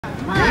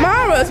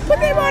Mirah, put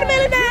that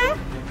watermelon down.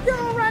 You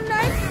don't run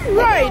nice.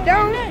 Right,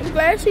 don't. I'm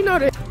glad she know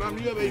that. Mom,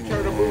 you ever eat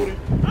turtle booty?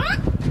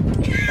 I'm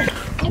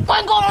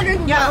going to go on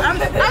deeper. Yeah, I'm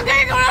going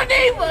to go on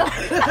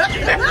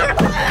deeper.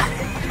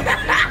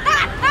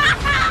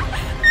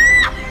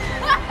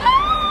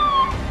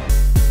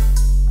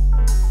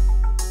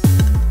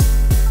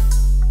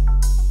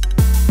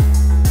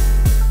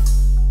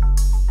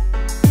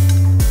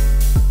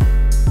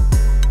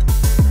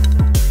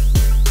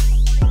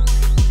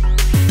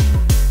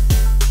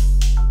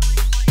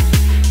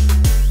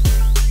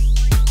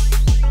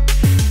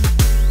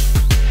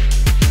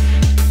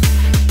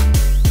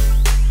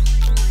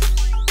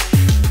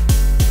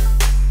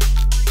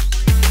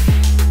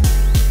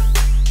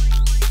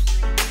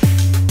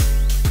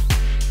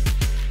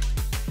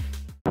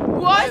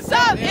 What's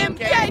up,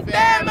 MK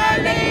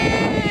family?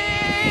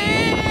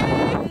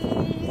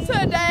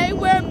 Today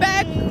we're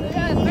back.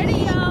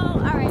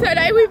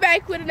 Today we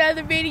back with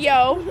another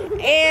video,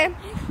 and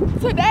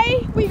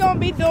today we gonna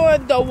be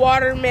doing the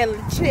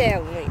watermelon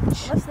challenge.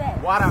 What's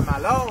that?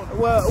 Watermelon.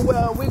 Well,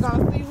 we're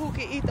gonna see who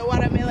can eat the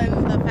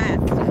watermelon the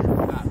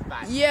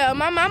fastest. Yeah,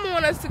 my mama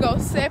want us to go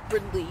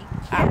separately.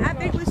 I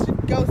think we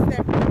should go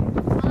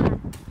separately.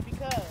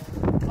 Because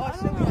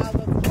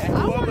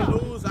whoever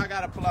lose, I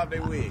gotta pull off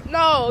their wig.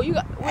 No, you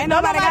got. Ain't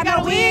nobody got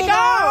no wig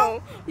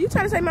on. You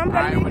trying to say mama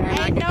got a wig?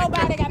 Ain't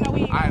nobody got no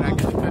wig on. Alright, I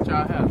get to cut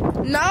y'all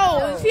hair.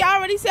 No, she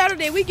already settled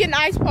it. We getting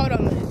ice pot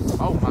on this.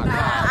 Oh my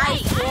god.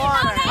 Ice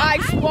water.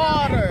 Ice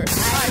water.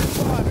 Ice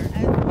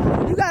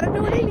water. You gotta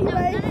do it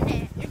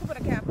anyway. You can put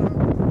a cap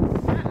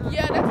on.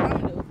 Yeah, that's what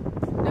I'm gonna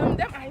do.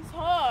 Them ice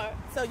hard.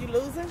 So you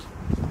losing?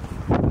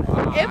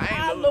 If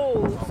I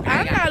lose,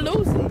 I'm not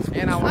losing.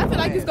 And I feel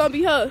like it's gonna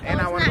be her. And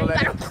I want to go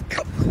last.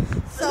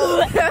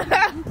 So,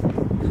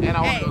 And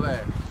I want to go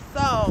last.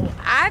 so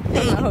I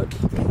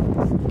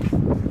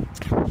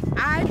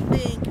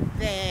think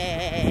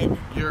that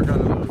You're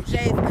gonna lose.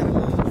 Jay's gonna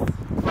lose.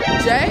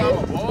 Jay?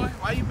 Oh boy,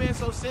 why you being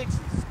so sexist?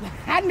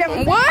 I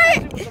never What?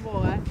 said he was a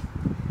boy.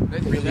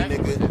 That's really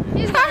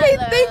nigga. How he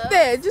think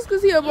that? Just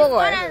cause he a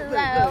boy?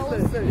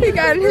 He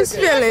got in his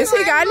feelings.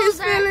 He got in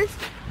his feelings.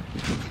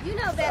 You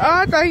know Oh, better.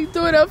 I thought he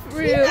threw it up for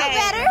real.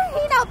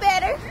 He know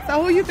better.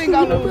 So who you think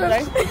gonna lose,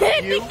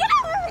 Jay? You?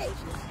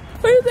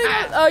 Who you think?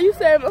 Oh, you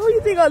said who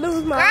you think gonna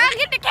lose, Mom? Girl,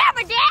 get the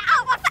camera down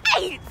on my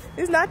face.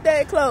 It's not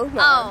that close,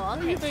 Mom.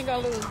 Oh, Who you think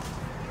gonna lose?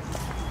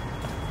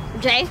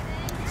 Jay.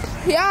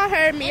 Y'all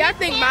heard me. I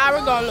think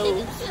Mirah gonna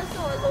lose. She's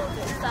still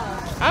losing, so.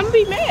 I'm gonna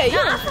be mad. No,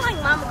 I Yeah. feel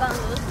like Mama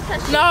gonna lose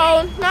because she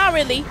No, not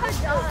really.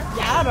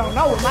 Y'all don't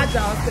know what my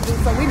jaws could do,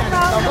 so we not even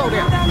gonna go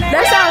there.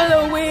 That sounded a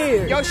little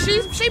weird. Yo,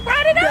 she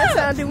brought it That up.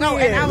 sounded No,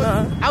 weird.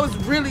 and I was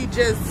really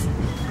just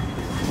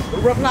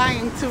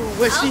replying to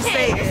what she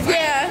said.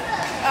 Yeah.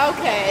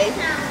 Okay.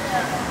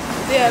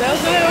 Yeah, that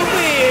was a little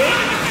weird.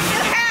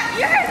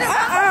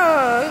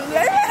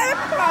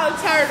 Let's call it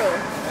turtle.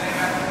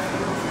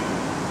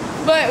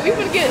 But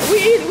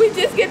we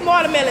just get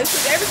watermelons.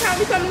 Cause every time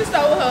we come to the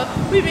store with her,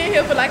 we been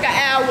here for like an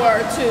hour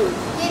or two.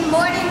 get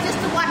more than just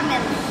a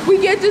watermelon.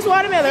 We get this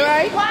watermelon,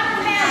 right?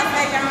 Watermelon.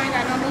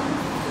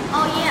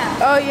 Oh, yeah.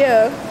 Oh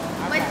yeah.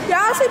 But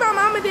Y'all see my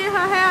mama did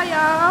her hair,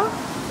 y'all.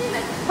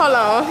 Hold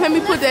on, let me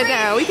put that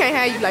down. We can't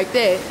have you like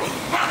that.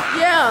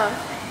 Yeah.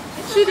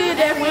 She did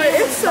that for it.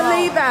 It's a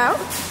leave out.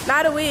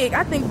 Not a wig.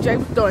 I think Jay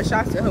was throwing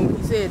shots at her when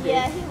he said that.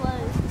 yeah, he was.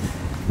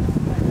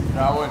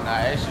 No, I wasn't. I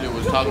actually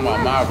was talking about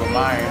Mirah, but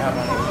Mirah ain't have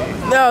on no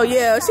wig. No,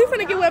 yeah. She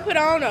finna get what put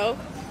on though.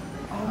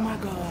 Oh my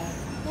God.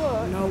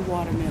 What? No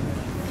watermelon.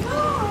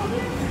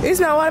 It's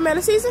not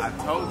watermelon season? I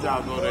told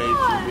y'all go to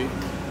HEB.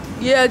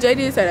 Yeah, Jay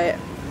did say that.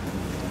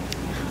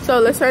 So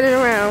let's turn it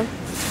around.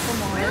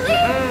 Really?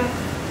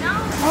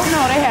 Oh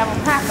no, they have them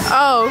hot.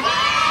 Oh.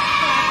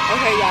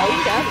 Okay, y'all.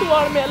 We got the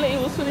watermelon.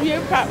 It was swimming here.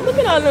 Look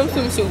at all them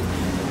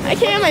swimsuits. I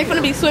can't ain't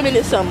finna be swimming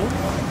this summer.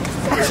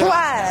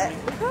 Why?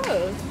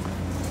 Because.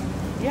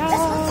 Let's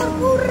go to the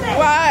pool today.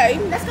 Why?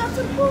 Let's go to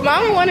the pool.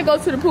 Mama want to go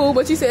to the pool,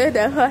 but she said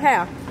that her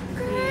hair.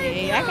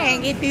 Yeah, I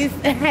can't get this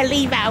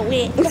leave out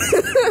wet.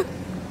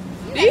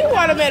 These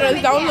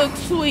watermelons don't look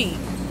sweet.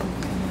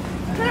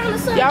 Put on the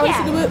sun Y'all want to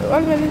cap. see the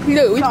watermelon?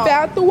 Look, we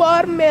found the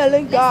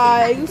watermelon,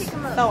 guys.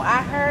 So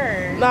I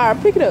heard. Mirah,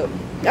 pick it up.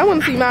 I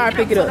want to see Mirah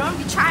pick it up. Don't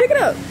be trying. Pick it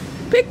up.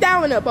 Pick that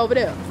one up over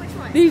there. Which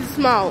one? These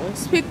small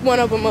ones. Pick one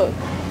of them up.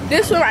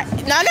 This one right.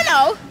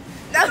 No.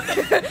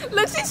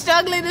 Look, she's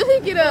struggling to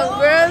pick it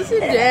up, girl. Sit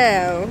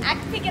down. I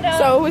can pick it up.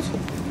 So,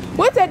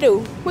 what's that do?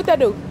 What that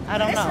do? I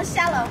don't this know. was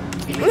shallow.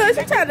 Look,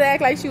 she tried to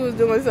act like she was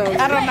doing something.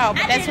 I don't know,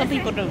 but that's what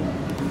people do.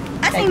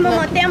 I seen Mama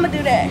and Thelma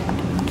do that.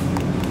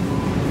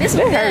 This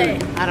was That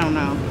good. I don't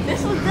know.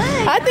 This was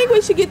good. I think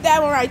we should get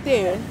that one right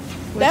there.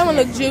 That one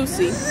look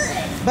juicy.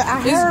 But I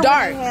It's heard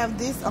dark. when they have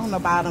this on the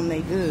bottom,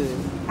 they good.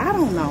 I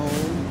don't know.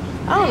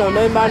 I don't know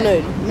nothing about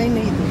nothing. Me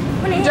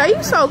neither. Jay,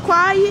 you so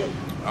quiet.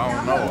 I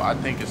don't know. I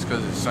think it's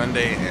because it's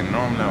Sunday, and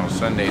normally on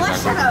Sundays I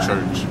go to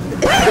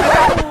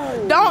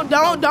church.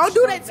 Don't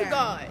do that to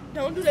God.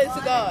 Don't do that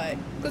to God.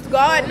 Because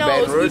God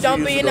knows we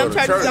don't be in them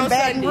churches on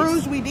Baton Sundays.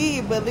 Rouge we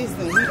did, but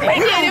listen. We did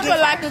it for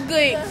like a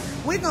good...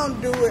 We're going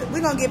to do it. We're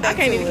going to get back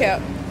to it. I can't even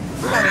count.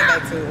 We're going to get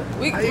back to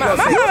it. My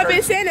mama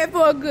been saying that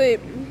for a good...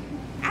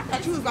 I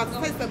thought you was about to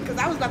say something because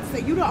I was about to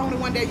say you the only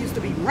one that used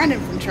to be running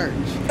from church.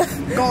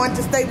 Going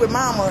to stay with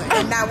mama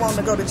and not wanting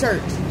to go to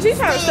church. She's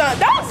trying to start.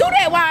 Don't do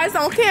that while it's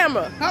on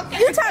camera. Okay.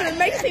 You're trying to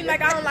make it seem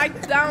like I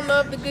don't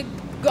love the good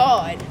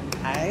God.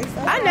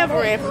 I never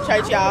ran from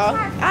church, y'all.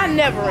 I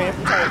never ran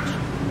from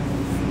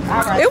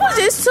church. It was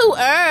just too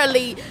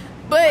early,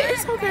 but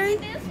it's okay.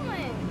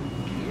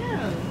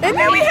 And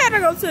then we had to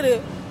go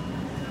to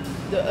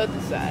the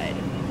other side.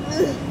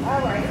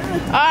 All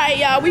right,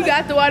 y'all. We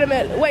got the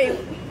watermelon. Wait,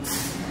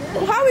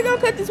 how we gonna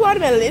cut this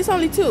watermelon? It's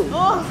only 2.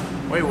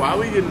 Wait, why are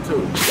we getting 2?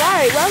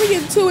 Right, why we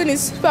getting 2 and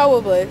it's 4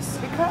 of us?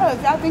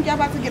 Because y'all think y'all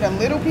about to get a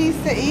little piece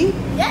to eat?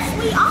 Yes,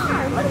 we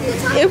are. What are you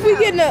talking If we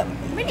about? getting a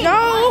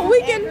no, we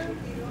can.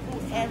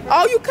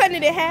 Oh, you cutting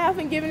it in half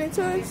and giving it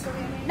to us?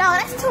 No,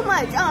 that's too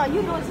much. Oh,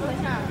 you doing too much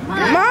now.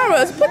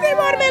 Mara, put that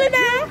watermelon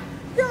down.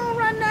 You don't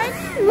run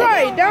nothing.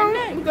 Right, don't.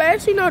 I'm glad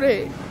she know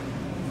that.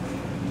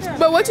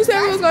 But what you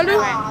said we was gonna do?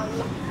 I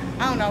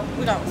don't know.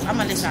 I'm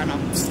gonna let y'all know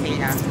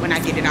when I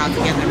get it all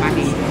together in my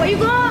head. Where you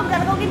going? We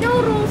gotta go get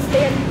noodles.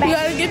 We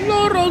gotta get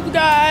noodles,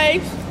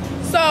 guys.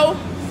 So,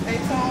 Stay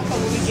tuned for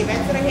when we get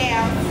back to the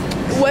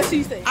house. what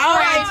she said? All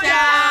right,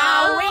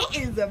 y'all. We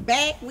is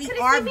back. We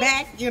are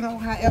back. You know,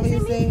 however you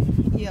say.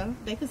 Yeah,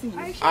 they can see you.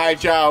 All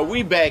right, y'all.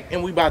 We back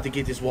and we about to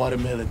get this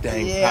watermelon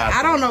thing. Yeah,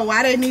 I don't know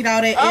why they need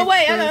all that. Oh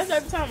wait, I extras.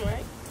 gotta start the timer,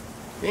 right?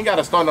 You ain't got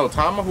to start no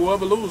timer.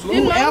 Whoever lose,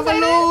 lose. Whoever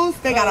lose,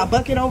 they got a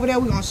bucket over there.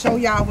 We're gonna show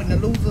y'all when the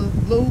losers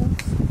lose.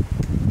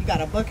 You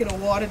got a bucket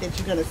of water that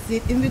you're gonna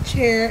sit in the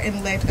chair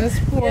and let us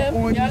pour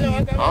on you. I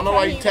don't know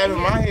why you tapping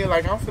my head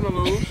like I'm finna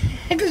lose.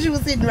 Because you were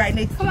sitting right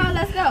next to Come on,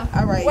 let's go.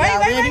 All right, Wait, y'all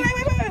ready?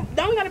 wait.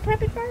 Don't we gotta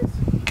prep it first?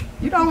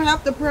 You don't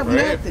have to prep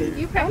Ready. nothing.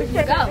 You prep as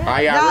you go.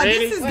 Are y'all Y'all, ready?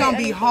 this is gonna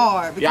be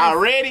hard. because Y'all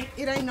ready?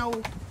 It ain't no.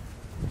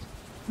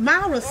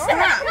 Myra, stop.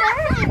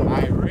 All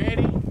right,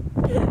 ready? Y'all,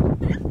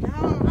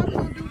 I'm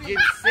gonna do this. Get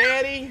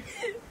steady.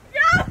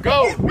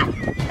 Go.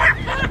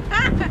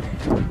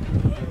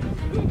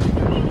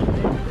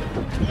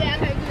 Yeah, I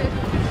can't do that.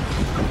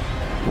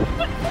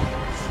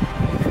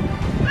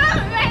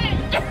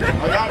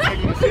 Oh, y'all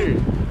taking it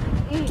serious.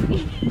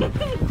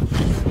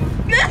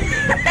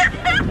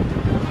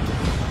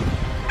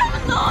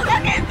 Lord, I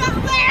can't stop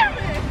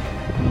laughing.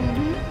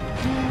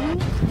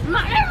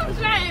 My arms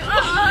shame.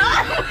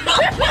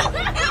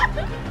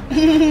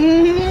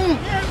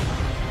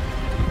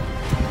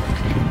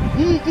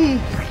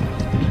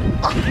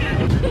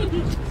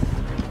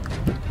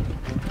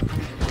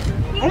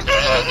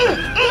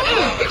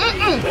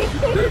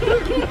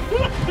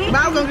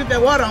 Myra's gonna get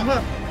that water on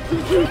her.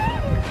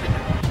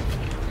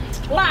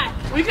 Why?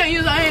 We can't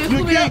use our hands to You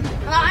scoop it up. can't.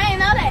 Oh, I didn't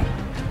know that.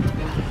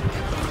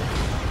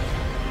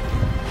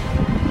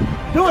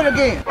 Do it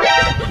again.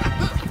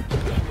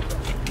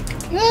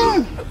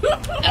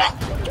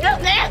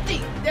 That's nasty.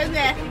 That's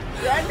nasty.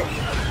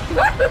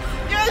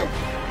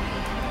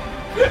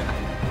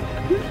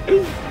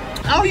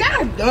 Oh,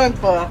 y'all done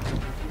for.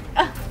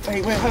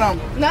 Wait, hold on.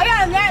 No,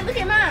 that's not. Look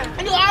at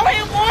mine. You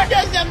already warned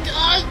us.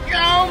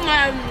 Oh,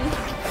 my.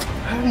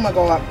 Oh my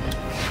God.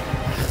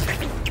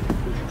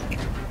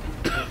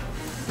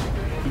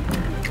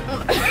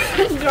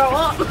 Grow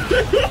up.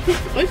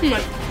 What's my?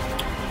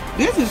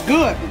 This is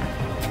good.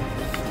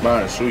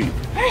 Mine is sweet.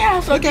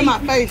 Look at my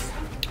face.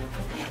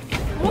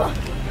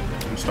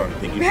 I'm starting to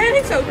think you. Man,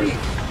 it's so deep.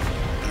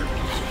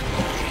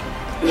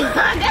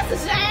 That's a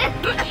shame.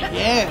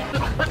 Yeah.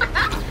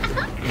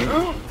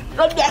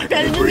 I'm not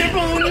gonna do it.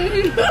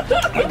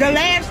 The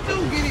last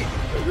 2 get it.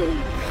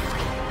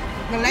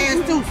 The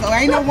last 2, so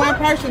ain't no one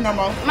person no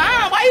more.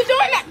 Mom, why you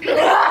doing that?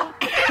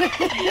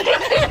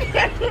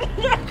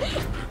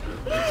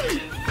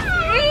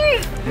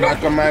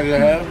 Knock them out of the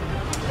hell.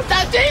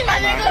 Stop cheating, my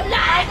nigga.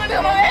 Nah, I'm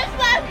gonna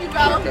slap you,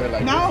 bro. Cut it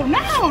like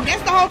No,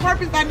 that's the whole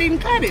purpose I didn't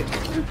cut it. this.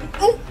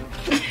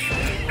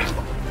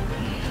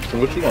 So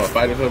what you want to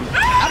fight or something?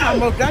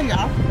 I'm almost done,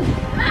 y'all.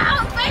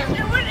 I'm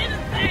facing with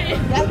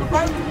anything. That's the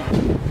purpose.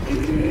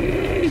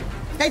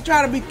 They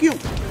try to be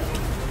cute.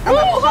 Who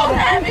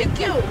had me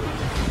cute?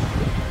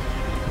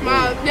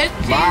 Mom, that's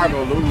Mara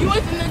cheating. gonna lose. You was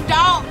an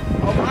adult.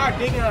 Oh, Mara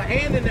digging her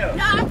hand in there.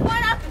 No, I'm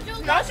pouring out the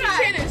juice. No, she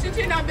cheating. She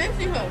cheating on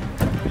Betsy her.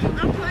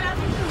 I'm pouring out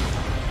the juice.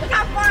 Look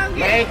how far I'm Man,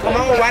 getting. come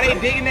on. Why they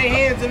digging their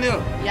hands in there?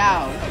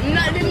 Y'all. I'm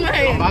not digging my I'm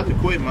hand. about to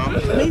quit, mama.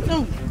 Me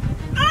too.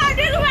 Oh,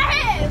 this is my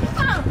head.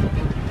 Come on.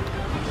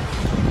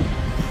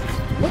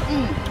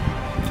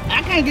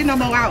 I can't get no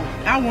more out.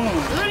 I won.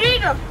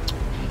 Lolita.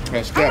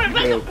 That's step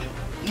because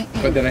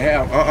but then I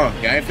have y'all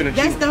ain't finna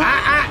That's cheat. the That's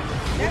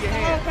That's the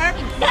whole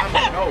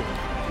purpose. no.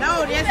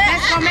 No,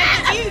 that's gonna make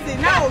it easy.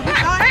 No,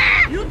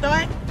 you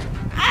thought.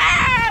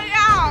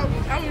 Y'all.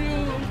 I'm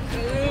new.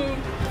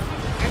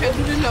 I can't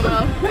do this no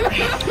more.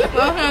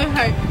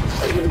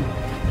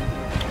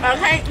 I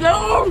can't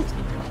lose.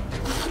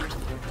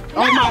 Oh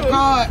my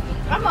God.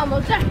 I'm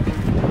almost done.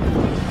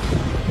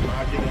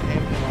 Mara digging her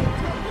hand in there all the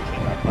time.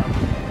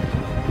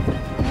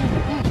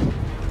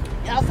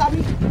 Y'all saw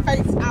me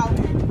face out.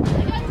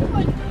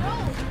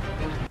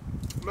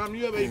 Mom,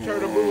 you ever ate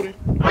turtle booty?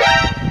 Don't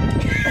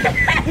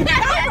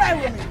play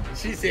with me.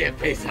 She said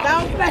face out.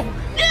 Don't play.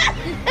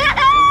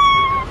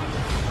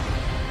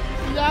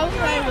 Don't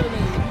play with me.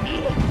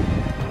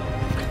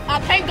 I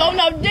can't go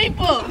no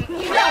deeper.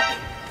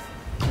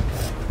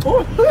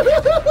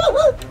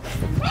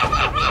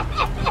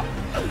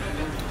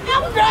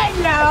 I'm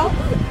done now.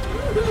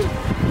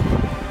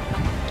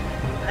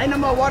 Ain't no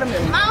more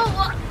watermelon.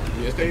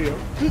 Yes, they are.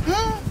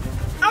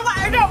 I'm about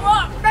to throw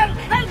up.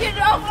 Let's get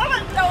it off. I'm about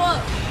to throw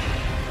up.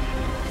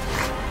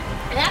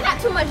 And I got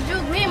too much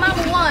juice. Me and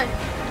Mama won.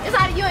 It's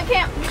either you and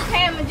Cam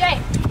and Jay.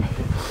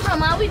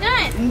 Come on, Mom, we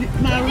done. We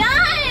done.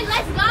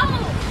 Let's go.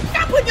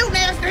 Stop putting your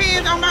nasty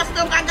hands on my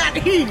stuff. I got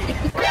to eat it.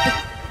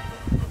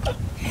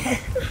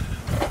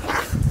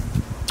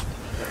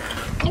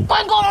 I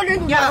can't go no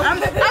deeper. Yeah, I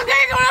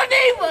can't go no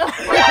deeper.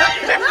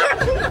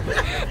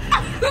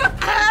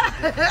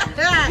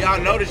 Y'all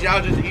notice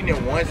y'all just eating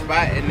in one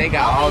spot and they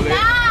got all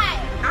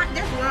that.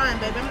 That's Ryan,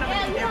 baby. I'm not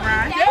gonna eat that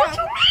Ryan. What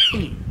you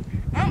mean?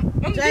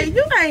 Jay,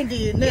 you ain't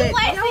did nothing. You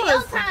wasting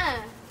your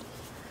time.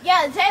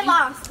 Yeah, Jay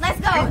lost. Let's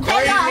go.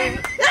 Jay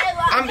lost.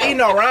 I'm eating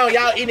around.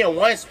 Y'all eating in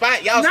one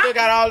spot. Y'all still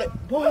got all it.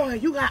 Boy,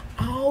 you got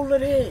all of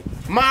that.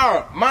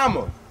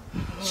 Mama,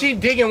 she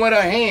digging with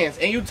her hands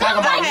and you talking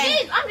about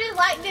this. I'm just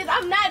like this.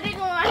 I'm not digging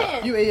with my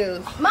hands. You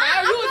is. Mom, You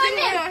I'm was doing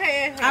digging with this. her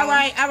hand.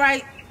 All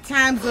right.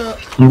 Time's up.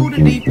 Who the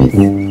deepest?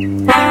 You the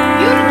deepest.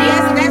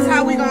 That's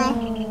how we gon'.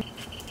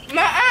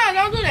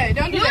 Don't do that.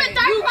 Don't do You that. in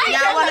third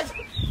place.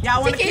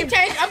 Y'all wanna Keep keep.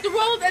 changing up the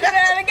rules at the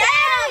end of the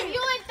game.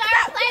 You in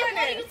third place. What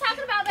are you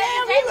talking about, baby?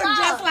 Damn, Jay you look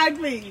lost. just like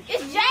me.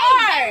 It's Jay.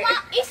 Jay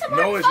lost. It's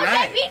somebody No, it's supposed to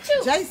not. beat you.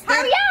 Jay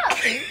Hurry up.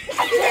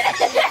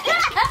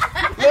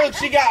 Look,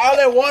 she got all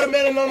that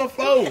watermelon on the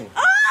floor.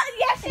 Oh,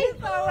 yes, she's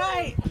all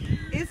right.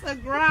 It's a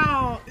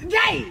ground.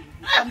 Jay,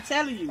 I'm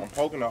telling you. I'm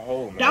poking a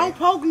hole, man. Don't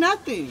poke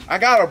nothing. I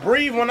gotta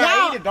breathe when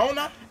I eat it, don't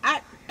I?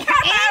 You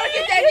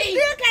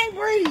still can't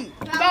breathe.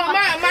 Mom,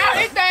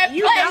 it's that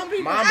You don't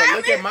be. Mama,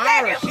 look at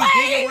Mirah. She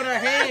digging with her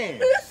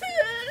hands.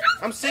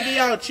 I'm sick of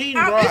y'all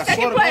cheating, bro. I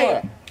swear to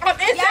God. I'm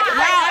in second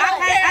place.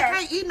 I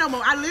can't eat no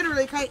more. I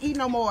literally can't eat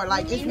no more.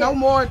 Like, it's no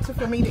more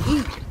for me to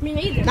eat. Me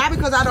neither. Not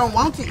because I don't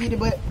want to eat it,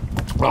 but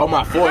Oh,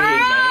 my forehead,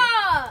 man.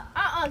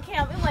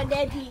 Cam, it wasn't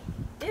that deep.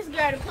 This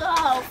girl to put her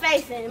whole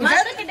face in. Mom,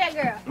 look at that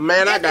girl.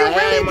 Man, I if got you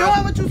hair really in my...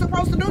 doing what you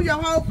supposed to do, your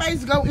whole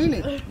face go in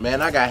it.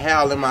 Man, I got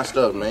hair in my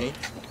stuff, man.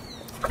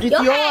 It's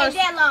Your hair yours. ain't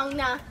that long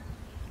now.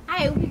 I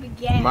hate when people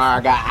gas.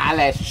 Mirah got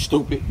eyelashes,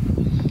 stupid.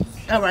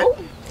 All right.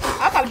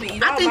 I probably be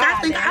eating all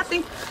I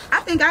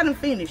think I done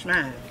finished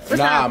mine.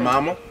 Nah,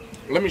 mama.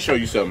 Let me show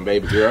you something,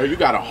 baby girl. You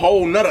got a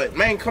whole nother...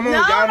 Man, come on. No,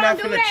 Y'all don't not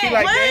do finna that. cheat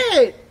like that.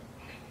 Wait.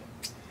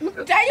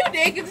 Jay, you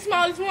did get the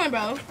smallest one,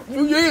 bro.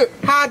 You did.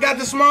 How I got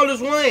the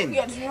smallest one? You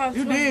got the smallest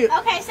You one. did.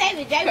 Okay, save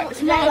it. Jay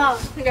lost.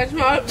 You got the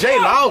smallest. Jay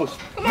lost.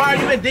 Mirah,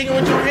 you been digging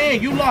with your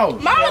hand. You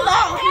lost. Mama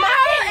lost.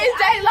 Mama is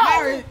Jay lost.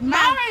 Mara-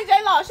 Mama and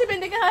Jay lost. She been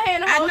digging her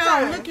hand the I whole know.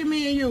 time. Look at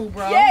me and you,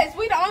 bro. Yes,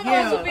 we the only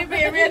Yeah. ones who be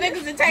being real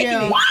niggas and taking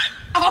Yeah. it. What?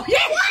 Oh, yeah.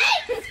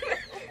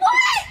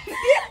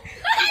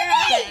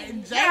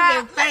 Jay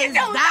been face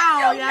down,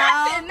 y'all. Nothing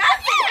happened.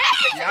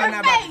 Y'all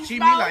not about to cheat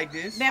me like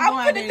this. That I'm boy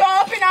finna did. go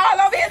up and all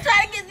over here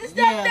trying to get this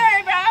stuff Yeah.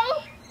 done, bro.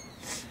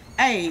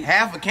 Hey,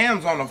 Half of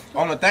Cam's on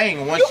the thing,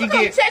 and You once she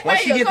come get check my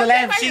the ears. Come laugh,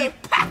 check my she ears.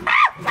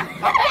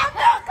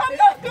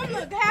 Come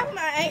look. Half of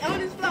mine ain't on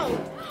this floor.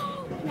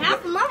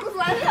 Half of mama's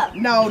right here.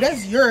 no,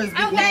 that's yours, big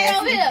I'm way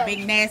over here. nasty.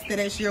 Big nasty,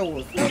 that's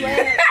yours.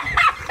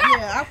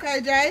 Yeah,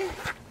 okay, Jay.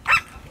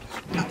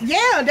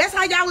 Yeah, that's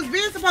how y'all was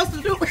being supposed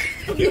to do it.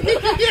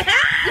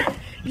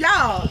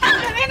 Y'all.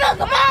 Nigga,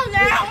 come on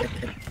now.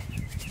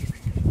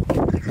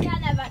 Y'all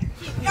not about to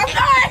cheat me. I'm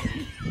sorry.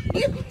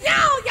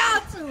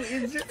 Y'all too.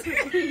 It's just...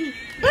 Jay,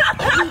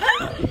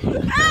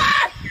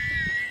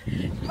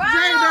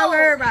 don't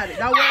worry about it.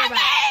 Don't worry about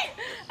it.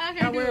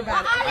 Don't worry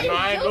about it. I know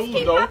I ain't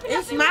lose though.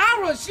 It's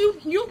Mirah.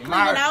 You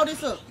cleaning all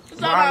this up. So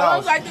my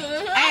looks like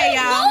this. Hey,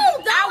 y'all. I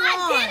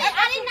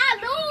did not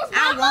lose. I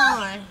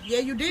won. Yeah,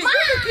 you did. You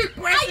can keep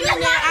pressing in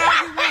there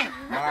all you want.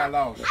 Mirah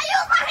lost. I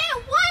used my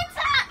hand one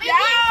time.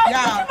 Y'all,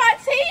 Y'all. look at my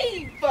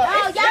teeth. Oh,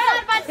 y'all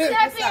not about to sit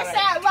up here and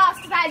say I lost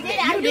because I did it.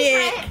 I You used did. my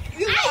hand. I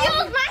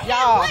used my hand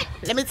Y'all, one.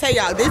 let me tell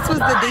y'all, this was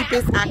the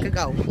deepest I could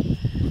go.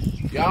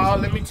 Y'all,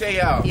 let me tell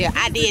y'all. Yeah,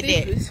 I did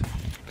that.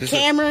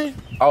 Cameron?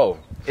 Oh,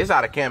 it's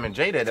out of Cam and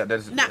Jay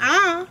that's...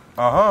 Nuh-uh.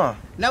 Uh-huh.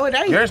 No, it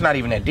ain't. Yours not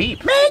even that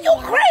deep. Man, you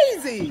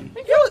crazy.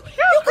 You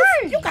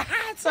can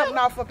hide something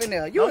off up in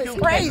there. You is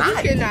crazy.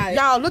 cannot.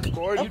 Y'all, look.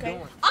 What are you Okay.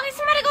 doing? Okay,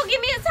 somebody go get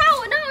me a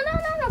towel. No.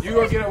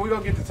 We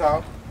gonna get the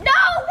towel. No,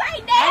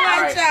 right now.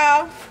 All right,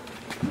 y'all.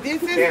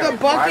 This is the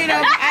bucket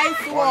of ice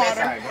Go on that water.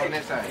 side. Go on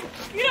that side.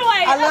 You know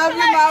what? I love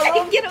you,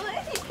 Mara. Get away.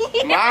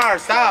 Mirah,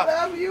 stop.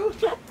 Love you.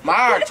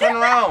 Mirah, turn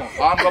around.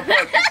 Oh, I'm gonna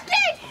put... Okay.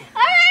 All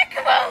right,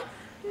 come on.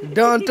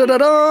 Dun dun dun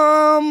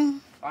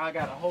dun. Oh, I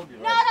gotta hold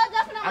it. No,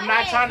 definitely. I'm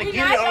not trying to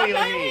get it on your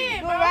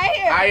head. Right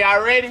here. Are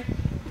y'all ready?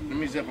 Let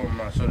me zip on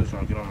my shoulders so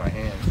I don't get on my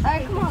hands. All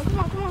right, come on.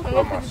 I'm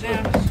gonna put it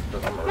down.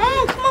 Come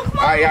on.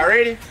 Alright, y'all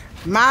ready?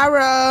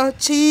 Mirah,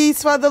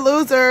 cheese for the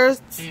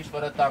losers. Cheese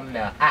for the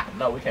thumbnail.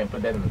 No, we can't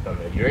put that in the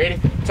thumbnail. You ready?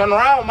 Turn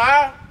around,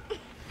 Mirah.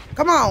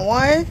 Come on,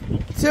 1,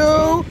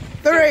 2,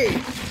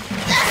 3.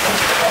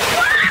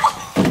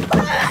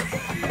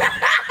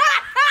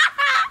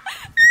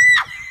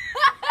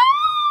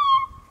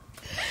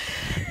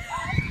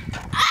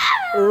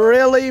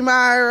 Really,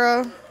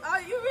 Mirah? Oh,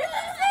 you really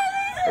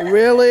said it?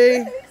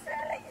 Really?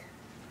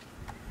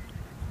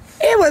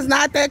 It was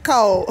not that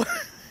cold.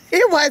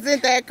 It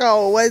wasn't that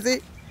cold, was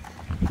it?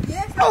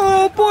 Yes.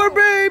 Oh, poor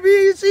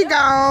baby. She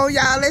gone.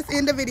 Y'all, let's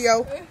end the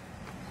video.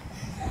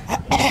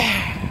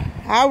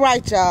 All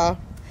right, y'all.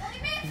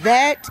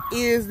 That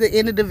is the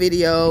end of the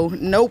video.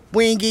 No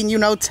winging, you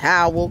know,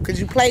 towel, because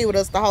you played with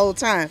us the whole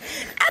time.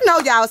 I know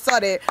y'all saw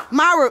that.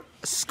 Mirah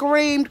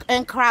screamed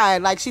and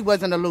cried like she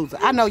wasn't a loser.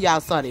 I know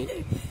y'all saw that.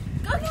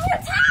 Go get your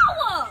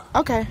towel.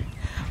 Okay.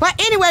 But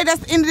anyway,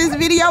 that's the end of this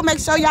video. Make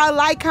sure y'all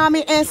like,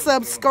 comment, and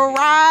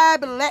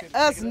subscribe. Let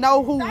us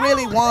know who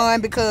really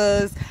won,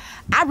 because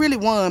I really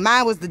won.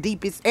 Mine was the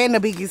deepest and the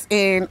biggest,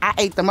 and I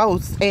ate the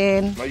most.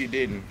 And No, you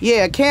didn't.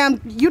 yeah,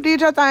 Cam, you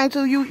did your thing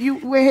too. You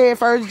went head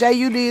first. Jay,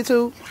 you did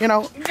too. You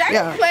know.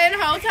 Jay was playing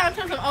the whole time,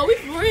 talking, oh, we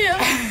for real.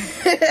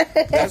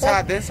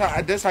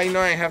 That's how you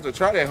know I ain't have to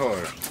try that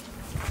hard.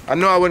 I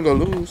know I wasn't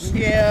gonna lose.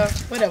 Yeah,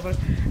 whatever.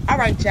 All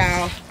right,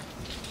 y'all.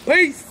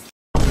 Peace.